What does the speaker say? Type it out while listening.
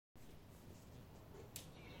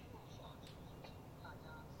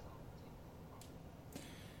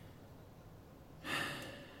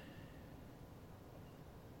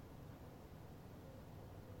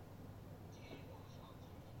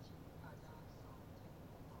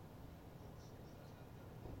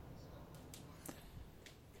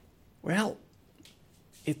Well,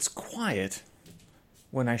 it's quiet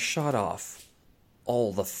when I shut off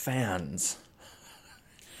all the fans.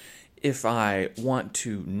 If I want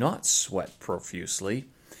to not sweat profusely,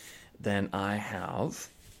 then I have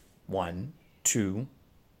one, two,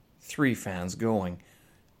 three fans going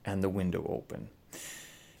and the window open.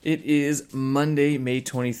 It is Monday, May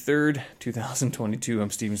 23rd, 2022. I'm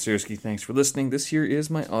Steven Sersky. Thanks for listening. This here is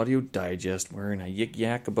my audio digest wherein I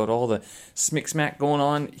yik-yak about all the smick-smack going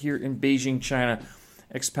on here in Beijing, China,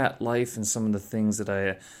 expat life, and some of the things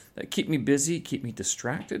that keep me busy, keep me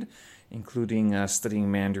distracted, including studying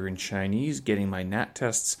Mandarin Chinese, getting my NAT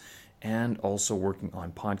tests, and also working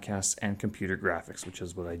on podcasts and computer graphics, which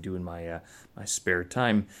is what I do in my spare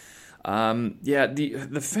time.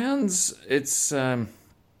 The fans, it's...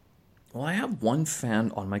 Well, I have one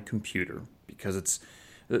fan on my computer because it's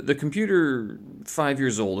the computer 5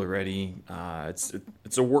 years old already. It's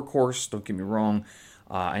a workhorse. Don't get me wrong.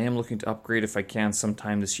 I am looking to upgrade if I can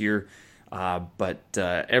sometime this year. But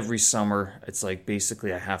every summer, it's like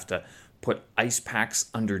basically I have to put ice packs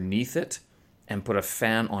underneath it and put a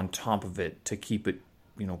fan on top of it to keep it,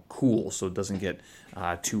 cool, so it doesn't get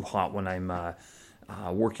too hot when I'm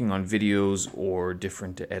working on videos or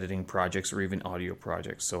different editing projects or even audio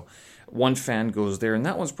projects. So one fan goes there, and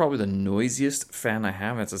that one's probably the noisiest fan I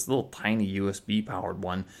have. It's this little tiny USB powered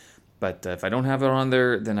one. But if I don't have it on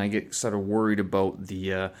there, then I get sort of worried about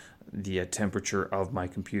the temperature of my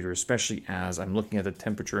computer, especially as I'm looking at the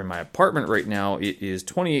temperature in my apartment right now. It is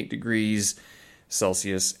 28 degrees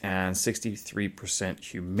Celsius and 63%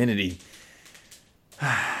 humidity.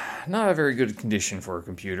 Not a very good condition for a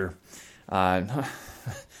computer.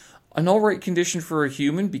 An alright condition for a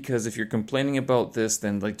human, because if you're complaining about this,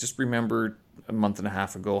 then just remember a month and a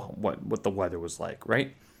half ago what the weather was like,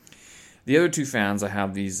 right? The other two fans, I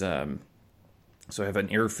have these, so I have an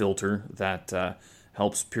air filter that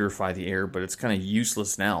helps purify the air, but it's kind of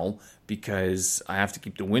useless now because I have to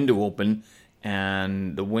keep the window open,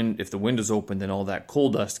 and if the window's open, then all that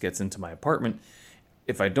coal dust gets into my apartment.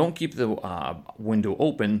 If I don't keep the window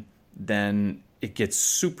open, then it gets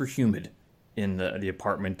super humid in the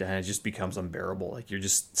apartment, and it just becomes unbearable. Like, you're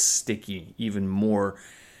just sticky even more,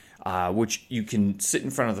 which you can sit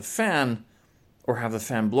in front of the fan or have the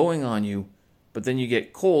fan blowing on you, but then you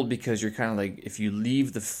get cold because you're kind of like, if you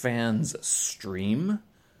leave the fan's stream,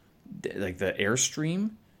 like the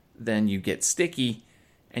airstream, then you get sticky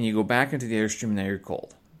and you go back into the airstream and now you're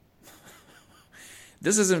cold.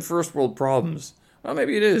 This isn't first world problems. Well,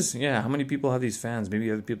 maybe it is. Yeah, how many people have these fans?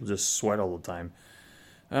 Maybe other people just sweat all the time.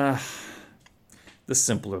 The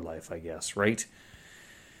simpler life, I guess, right?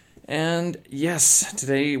 And yes,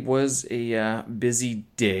 today was a busy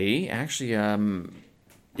day. Actually,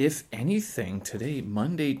 if anything, today,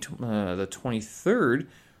 Monday, the 23rd,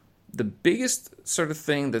 the biggest sort of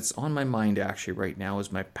thing that's on my mind actually right now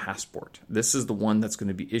is my passport. This is the one that's going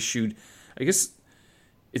to be issued. I guess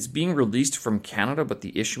it's being released from Canada, but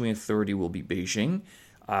the issuing authority will be Beijing.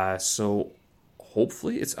 So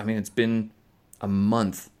hopefully, it's been a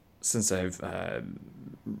month since I've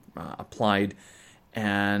applied,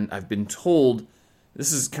 and I've been told,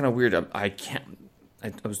 this is kind of weird, I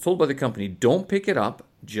was told by the company, don't pick it up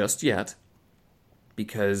just yet,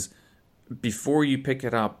 because before you pick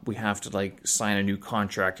it up, we have to sign a new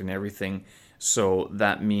contract and everything. So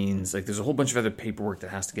that means there's a whole bunch of other paperwork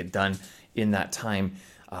that has to get done in that time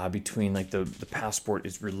between the passport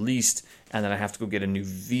is released, and then I have to go get a new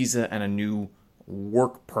visa and a new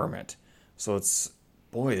work permit. So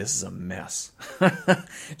boy, this is a mess.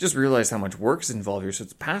 Just realized how much work is involved here. So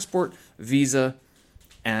it's passport, visa,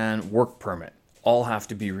 and work permit all have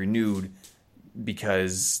to be renewed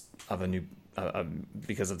because of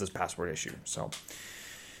because of this passport issue. So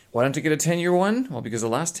why don't you get a 10-year one? Well, because the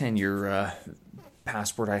last 10-year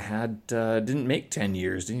passport I had didn't make 10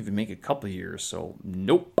 years, didn't even make a couple of years. So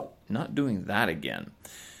nope, not doing that again.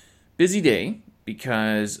 Busy day,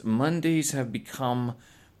 because Mondays have become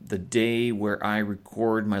the day where I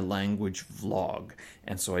record my language vlog.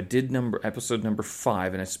 And so I did episode number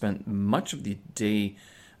 5, and I spent much of the day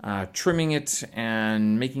trimming it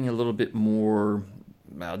and making it a little bit more,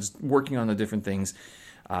 just working on the different things,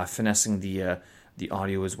 finessing the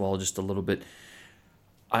audio as well just a little bit.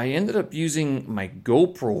 I ended up using my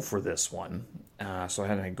GoPro for this one. So I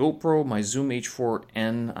had my GoPro, my Zoom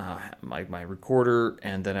H4n, my recorder,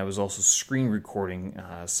 and then I was also screen recording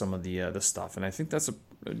some of the stuff. And I think that's a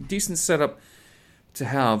decent setup to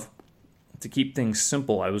have to keep things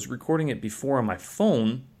simple. I was recording it before on my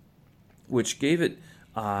phone, which gave it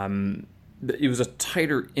was a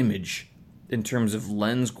tighter image in terms of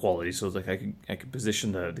lens quality. So like I could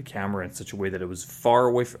position the camera in such a way that it was far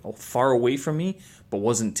away from me, but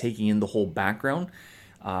wasn't taking in the whole background.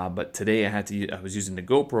 But today I was using the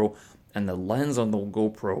GoPro, and the lens on the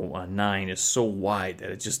GoPro 9 is so wide that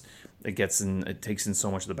it takes in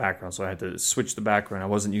so much of the background. So I had to switch the background. I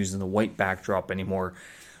wasn't using the white backdrop anymore,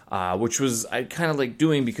 which was I kind of like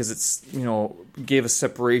doing because it's gave a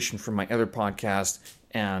separation from my other podcast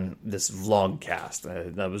and this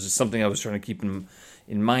vlogcast. That was just something I was trying to keep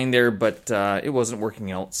in mind there, but it wasn't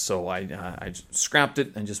working out. So I just scrapped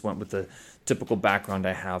it and just went with the typical background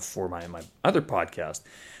I have for my other podcast.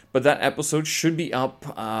 But that episode should be up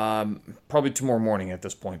probably tomorrow morning at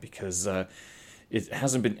this point, because it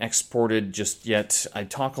hasn't been exported just yet. I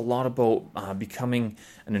talk a lot about becoming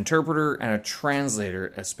an interpreter and a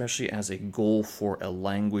translator, especially as a goal for a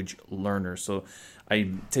language learner. So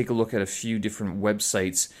I take a look at a few different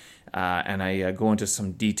websites and I go into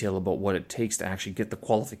some detail about what it takes to actually get the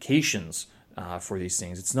qualifications for these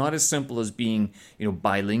things. It's not as simple as being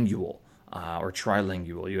bilingual or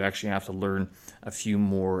trilingual. You actually have to learn a few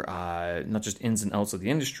more, not just ins and outs of the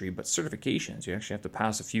industry, but certifications. You actually have to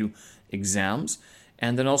pass a few exams,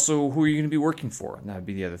 and then also who are you going to be working for? And that would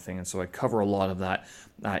be the other thing. And so I cover a lot of that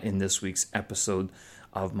in this week's episode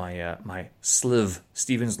of my my SLIV,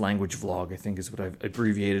 Stevens Language Vlog, I think is what I've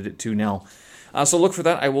abbreviated it to now. So look for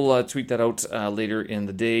that. I will tweet that out later in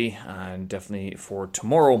the day, and definitely for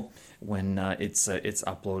tomorrow when it's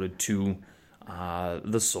uploaded to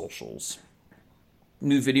the socials.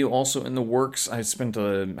 New video also in the works. I spent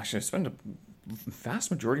a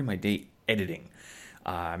vast majority of my day editing.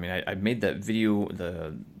 I made that video,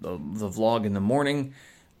 the vlog in the morning,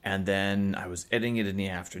 and then I was editing it in the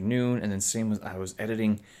afternoon, and then same as I was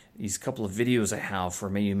editing these couple of videos I have for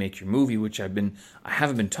May You Make Your Movie, which I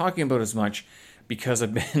haven't been talking about as much because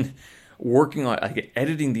I've been working on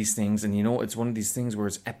editing these things, and it's one of these things where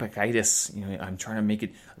it's epicitis. I'm trying to make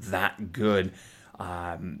it that good,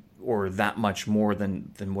 or that much more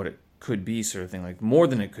than what it could be, sort of thing, like more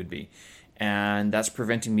than it could be. And that's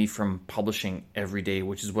preventing me from publishing every day,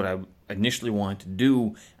 which is what I initially wanted to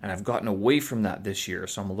do, and I've gotten away from that this year.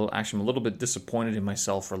 So I'm a little bit disappointed in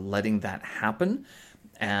myself for letting that happen.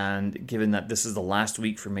 And given that this is the last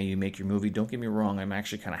week for May You Make Your Movie, don't get me wrong, I'm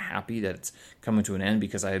actually kind of happy that it's coming to an end,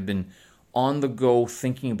 because I have been on the go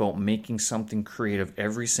thinking about making something creative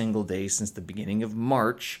every single day since the beginning of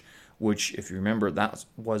March, which, if you remember, that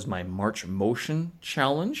was my March Motion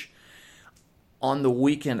Challenge. On the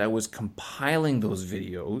weekend, I was compiling those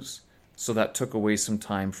videos, so that took away some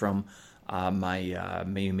time from my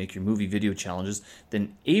May You Make Your Movie video challenges.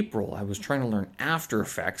 Then April, I was trying to learn After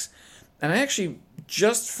Effects, and I actually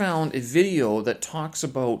just found a video that talks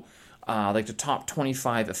about the top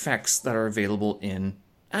 25 effects that are available in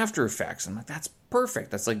After Effects. I'm like, that's perfect.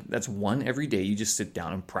 That's one every day. You just sit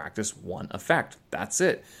down and practice one effect. That's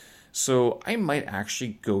it. So I might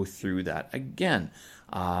actually go through that again.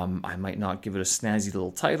 I might not give it a snazzy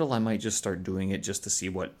little title. I might just start doing it just to see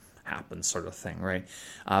what happens, sort of thing, right?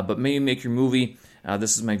 But May You Make Your Movie.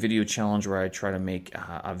 This is my video challenge where I try to make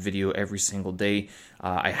a video every single day.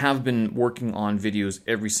 I have been working on videos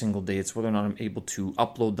every single day. It's whether or not I'm able to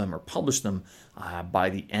upload them or publish them by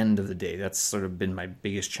the end of the day. That's sort of been my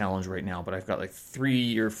biggest challenge right now. But I've got like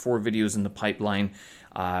 3 or 4 videos in the pipeline,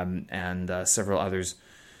 and several others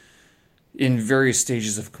in various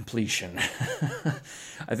stages of completion.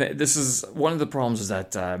 I think this is one of the problems, is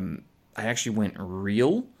that I actually went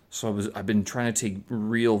real. So I've been trying to take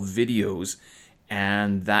real videos,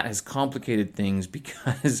 and that has complicated things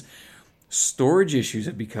because storage issues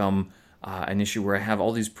have become an issue where I have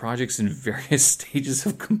all these projects in various stages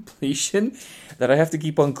of completion that I have to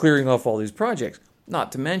keep on clearing off all these projects.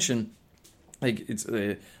 Not to mention, like, it's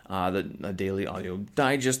the Daily Audio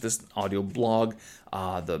Digest, this audio blog,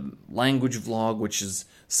 the language vlog, which is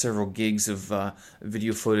several gigs of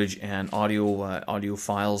video footage and audio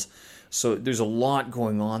files. So there's a lot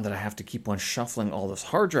going on that I have to keep on shuffling all this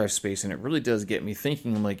hard drive space, and it really does get me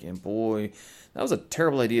thinking. I'm like, boy, that was a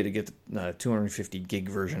terrible idea to get the 250 gig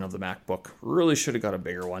version of the MacBook. Really should have got a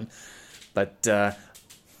bigger one. But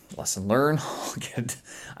lesson learned.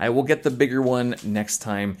 I will get the bigger one next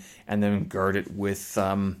time, and then guard it with,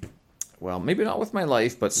 well, maybe not with my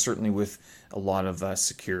life, but certainly with a lot of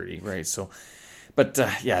security, right? So, but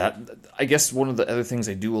yeah, I guess one of the other things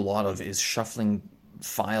I do a lot of is shuffling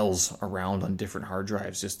files around on different hard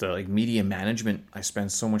drives. Just like media management, I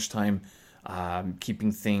spend so much time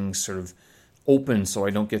keeping things sort of open so I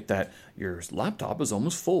don't get that your laptop is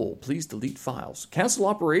almost full, please delete files, cancel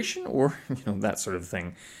operation, or that sort of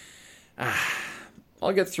thing.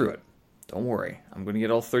 I'll get through it. Don't worry. I'm going to get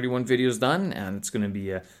all 31 videos done, and it's going to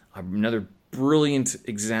be another brilliant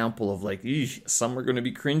example of like, some are going to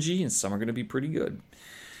be cringy and some are going to be pretty good.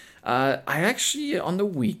 I actually, on the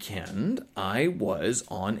weekend, I was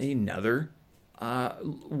on another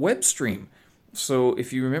web stream. So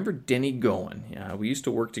if you remember Denny Goen, we used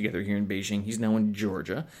to work together here in Beijing. He's now in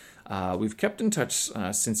Georgia. We've kept in touch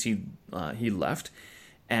since he left,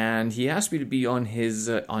 and he asked me to be on his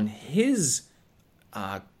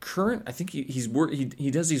current. I think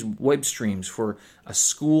he does these web streams for a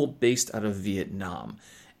school based out of Vietnam,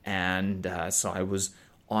 and so I was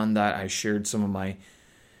on that. I shared some of my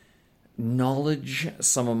knowledge,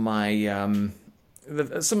 some of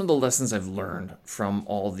the lessons I've learned from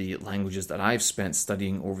all the languages that I've spent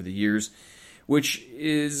studying over the years, which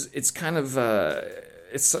is it's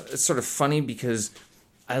sort of funny because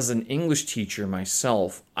as an English teacher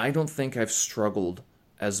myself, I don't think I've struggled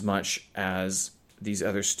as much as these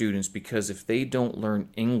other students, because if they don't learn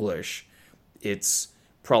English, it's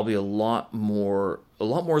probably a lot more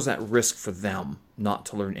is at risk for them not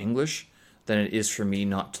to learn English than it is for me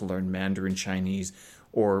not to learn Mandarin Chinese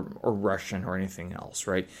or Russian or anything else,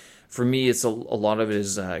 right? For me, it's a lot of it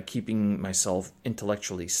is keeping myself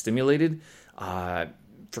intellectually stimulated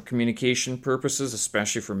for communication purposes,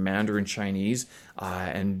 especially for Mandarin Chinese,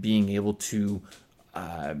 and being able to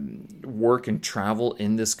work and travel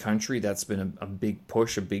in this country. That's been a big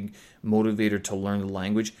push, a big motivator to learn the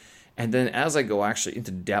language. And then as I go actually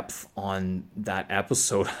into depth on that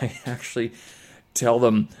episode, I actually tell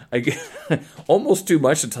them, I get almost too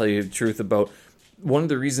much to tell you the truth, about one of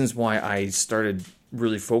the reasons why I started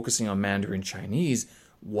really focusing on Mandarin Chinese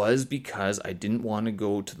was because I didn't want to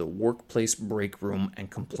go to the workplace break room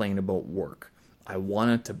and complain about work. I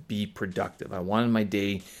wanted to be productive. I wanted my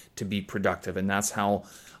day to be productive. And that's how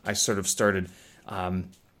I sort of started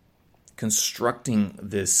constructing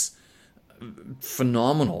this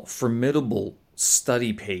formidable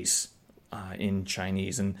study pace in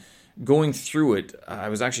Chinese. And going through it, I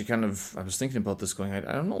was thinking about this going, I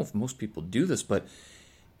don't know if most people do this,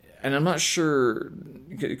 and I'm not sure,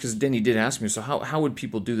 because Denny did ask me, so how would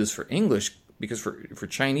people do this for English? Because for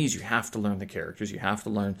Chinese, you have to learn the characters, you have to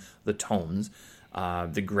learn the tones.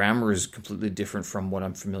 The grammar is completely different from what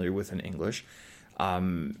I'm familiar with in English.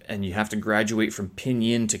 And you have to graduate from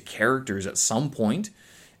pinyin to characters at some point.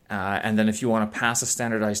 And then if you want to pass a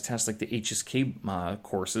standardized test like the HSK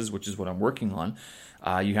courses, which is what I'm working on,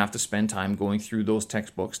 you have to spend time going through those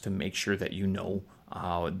textbooks to make sure that you know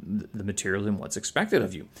the material and what's expected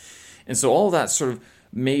of you. And so all that sort of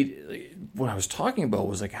made, what I was talking about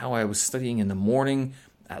was like how I was studying in the morning,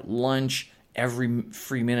 at lunch, every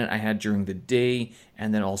free minute I had during the day,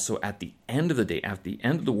 and then also at the end of the day, at the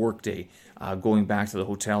end of the workday, going back to the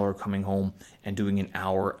hotel or coming home and doing an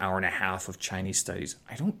hour and a half of Chinese studies.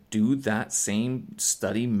 I don't do that same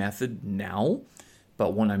study method now,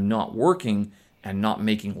 but when I'm not working and not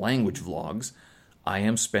making language vlogs, I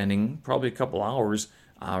am spending probably a couple hours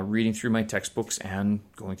reading through my textbooks and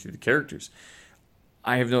going through the characters.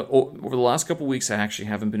 Over the last couple of weeks, I actually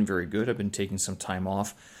haven't been very good. I've been taking some time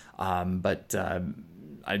off, but I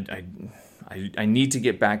need to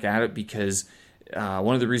get back at it, because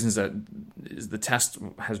one of the reasons that is the test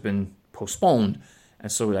has been postponed,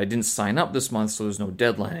 and so I didn't sign up this month, so there's no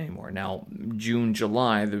deadline anymore. Now, June,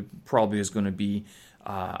 July, there probably is going to be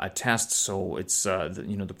a test, so it's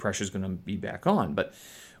the pressure is going to be back on. But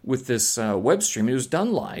with this web stream, it was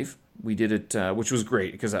done live. We did it, which was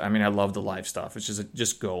great, because I love the live stuff. It's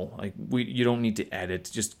just go. Like you don't need to edit,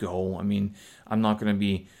 just go. I'm not going to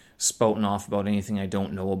be spouting off about anything I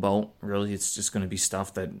don't know about. Really, it's just going to be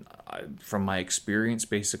stuff that, from my experience,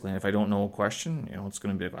 basically. And if I don't know a question, it's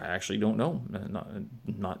going to be, I actually don't know,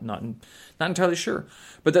 not entirely sure.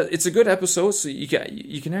 But it's a good episode. So you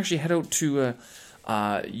can actually head out to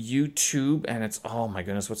YouTube, and it's, oh my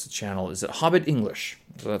goodness, what's the channel? Is it Hobbit English?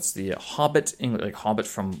 So that's the Hobbit English, like Hobbit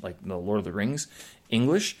from like the Lord of the Rings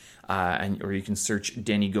English, or you can search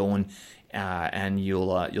Denny Goen, and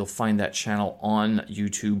you'll find that channel on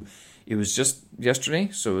YouTube. It was just yesterday,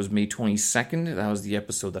 so it was May 22nd. That was the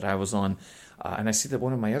episode that I was on, and I see that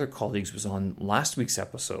one of my other colleagues was on last week's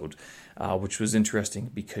episode, which was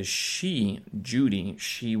interesting because Judy,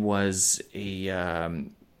 she was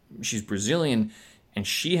she's Brazilian, and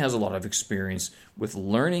she has a lot of experience with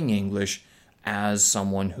learning English as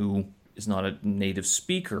someone who is not a native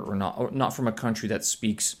speaker, or not from a country that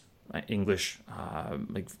speaks English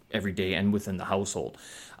like every day and within the household.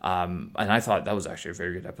 And I thought that was actually a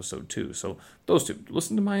very good episode too. So those two,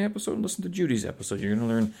 listen to my episode and listen to Judy's episode. You're going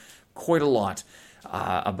to learn quite a lot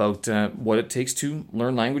about what it takes to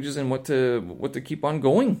learn languages and what to keep on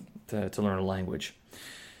going to learn a language.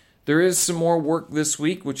 There is some more work this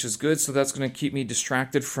week, which is good, so that's going to keep me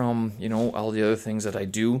distracted from, all the other things that I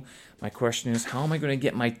do. My question is, how am I going to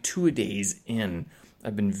get my 2-a-days in?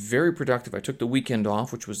 I've been very productive. I took the weekend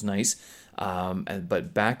off, which was nice,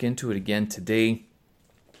 but back into it again today.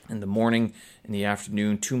 In the morning, in the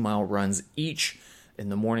afternoon, 2-mile runs each. In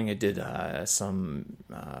the morning, I did some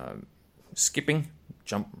skipping,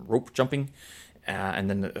 rope jumping, and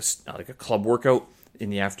then like a club workout. In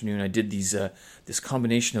the afternoon, I did this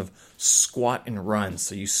combination of squat and run.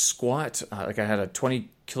 So you squat, like I had a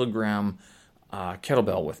 20-kilogram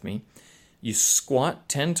kettlebell with me. You squat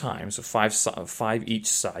 10 times, so five each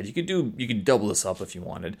side. You could double this up if you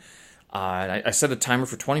wanted. And I set a timer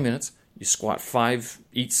for 20 minutes. You squat 5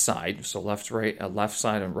 each side, so left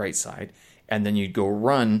side and right side, and then you'd go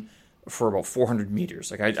run for about 400 meters.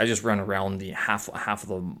 Like I just ran around the half of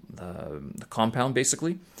the compound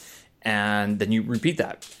basically. And then you repeat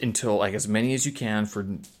that until like as many as you can for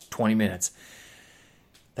 20 minutes.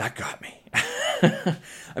 That got me.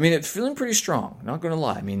 I mean, it's feeling pretty strong. Not going to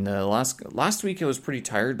lie. I mean, last week I was pretty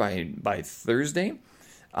tired by Thursday,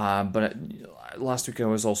 but last week I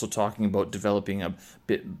was also talking about developing a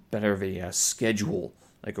bit better of a schedule,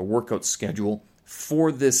 like a workout schedule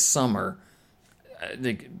for this summer.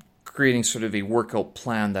 Creating sort of a workout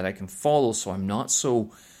plan that I can follow, so I'm not so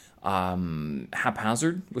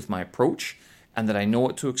haphazard with my approach, and that I know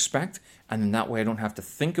what to expect, and then that way I don't have to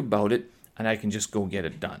think about it, and I can just go get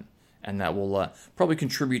it done. And that will probably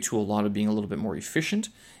contribute to a lot of being a little bit more efficient.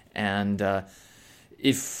 And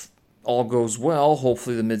if all goes well,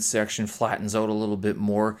 hopefully the midsection flattens out a little bit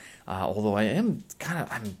more. Although I'm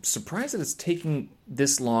surprised that it's taking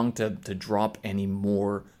this long to drop any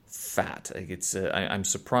more fat. Like I'm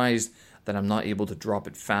surprised that I'm not able to drop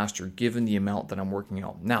it faster given the amount that I'm working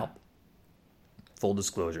out. Now, full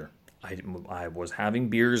disclosure, I was having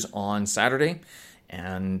beers on Saturday,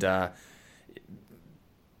 and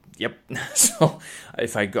yep. So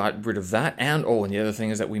if I got rid of that, and the other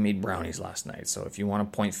thing is that we made brownies last night. So if you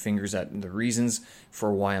want to point fingers at the reasons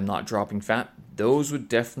for why I'm not dropping fat, those would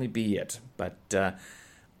definitely be it. But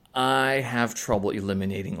I have trouble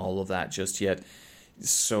eliminating all of that just yet.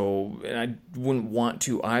 So, and I wouldn't want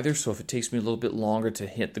to either. So if it takes me a little bit longer to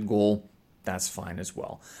hit the goal, that's fine as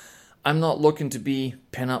well. I'm not looking to be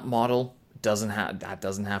pinup model. That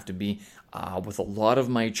doesn't have to be. With a lot of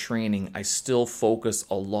my training, I still focus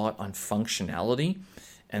a lot on functionality,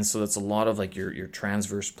 and so that's a lot of like your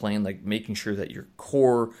transverse plane, like making sure that your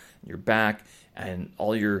core, your back, and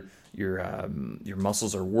all your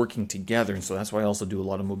muscles are working together. And so that's why I also do a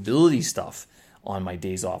lot of mobility stuff on my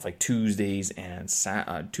days off, like Tuesdays and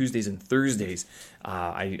Thursdays.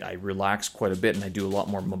 I relax quite a bit, and I do a lot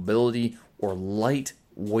more mobility or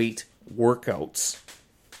lightweight workouts,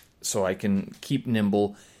 so I can keep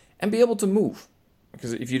nimble and be able to move.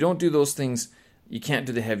 Because if you don't do those things, you can't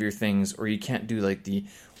do the heavier things, or you can't do like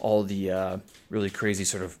all the really crazy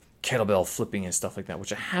sort of kettlebell flipping and stuff like that,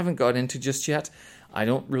 which I haven't got into just yet. I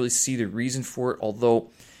don't really see the reason for it, although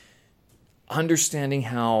understanding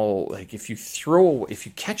how, like, if you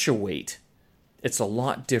catch a weight, it's a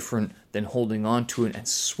lot different than holding on to it and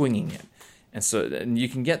swinging it. And you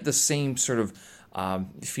can get the same sort of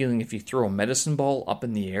feeling if you throw a medicine ball up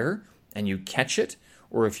in the air and you catch it,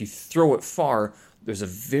 or if you throw it far. There's a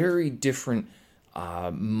very different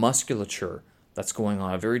musculature that's going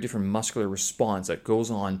on, a very different muscular response that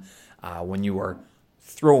goes on when you are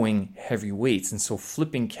throwing heavy weights. And so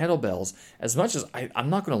flipping kettlebells, as much as I'm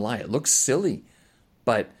not going to lie, it looks silly,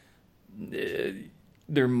 but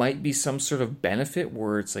there might be some sort of benefit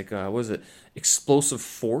where it's like, explosive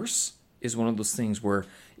force is one of those things where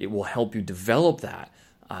it will help you develop that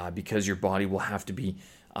because your body will have to be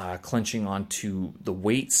clenching onto the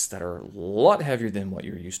weights that are a lot heavier than what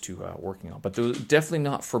you're used to working on. But they're definitely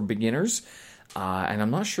not for beginners, and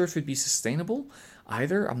I'm not sure if it'd be sustainable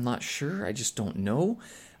either. I'm not sure. I just don't know.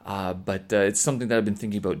 But it's something that I've been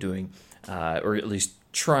thinking about doing, or at least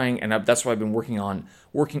trying, and that's why I've been working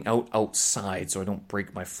out outside so I don't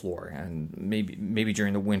break my floor. And maybe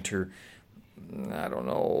during the winter, I don't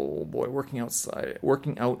know, boy, working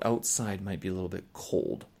out outside might be a little bit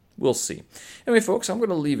cold. We'll see. Anyway, folks, I'm going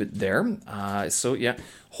to leave it there. So yeah,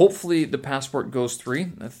 hopefully the passport goes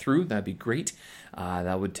through. That'd be great.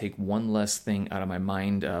 That would take one less thing out of my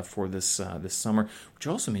mind for this summer, which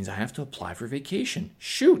also means I have to apply for vacation.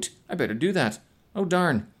 Shoot, I better do that. Oh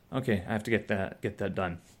darn. Okay, I have to get that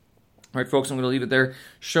done. All right, folks, I'm going to leave it there.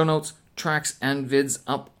 Show notes, tracks, and vids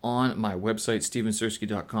up on my website,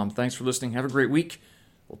 stevensersky.com. Thanks for listening. Have a great week.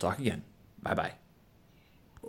 We'll talk again. Bye-bye.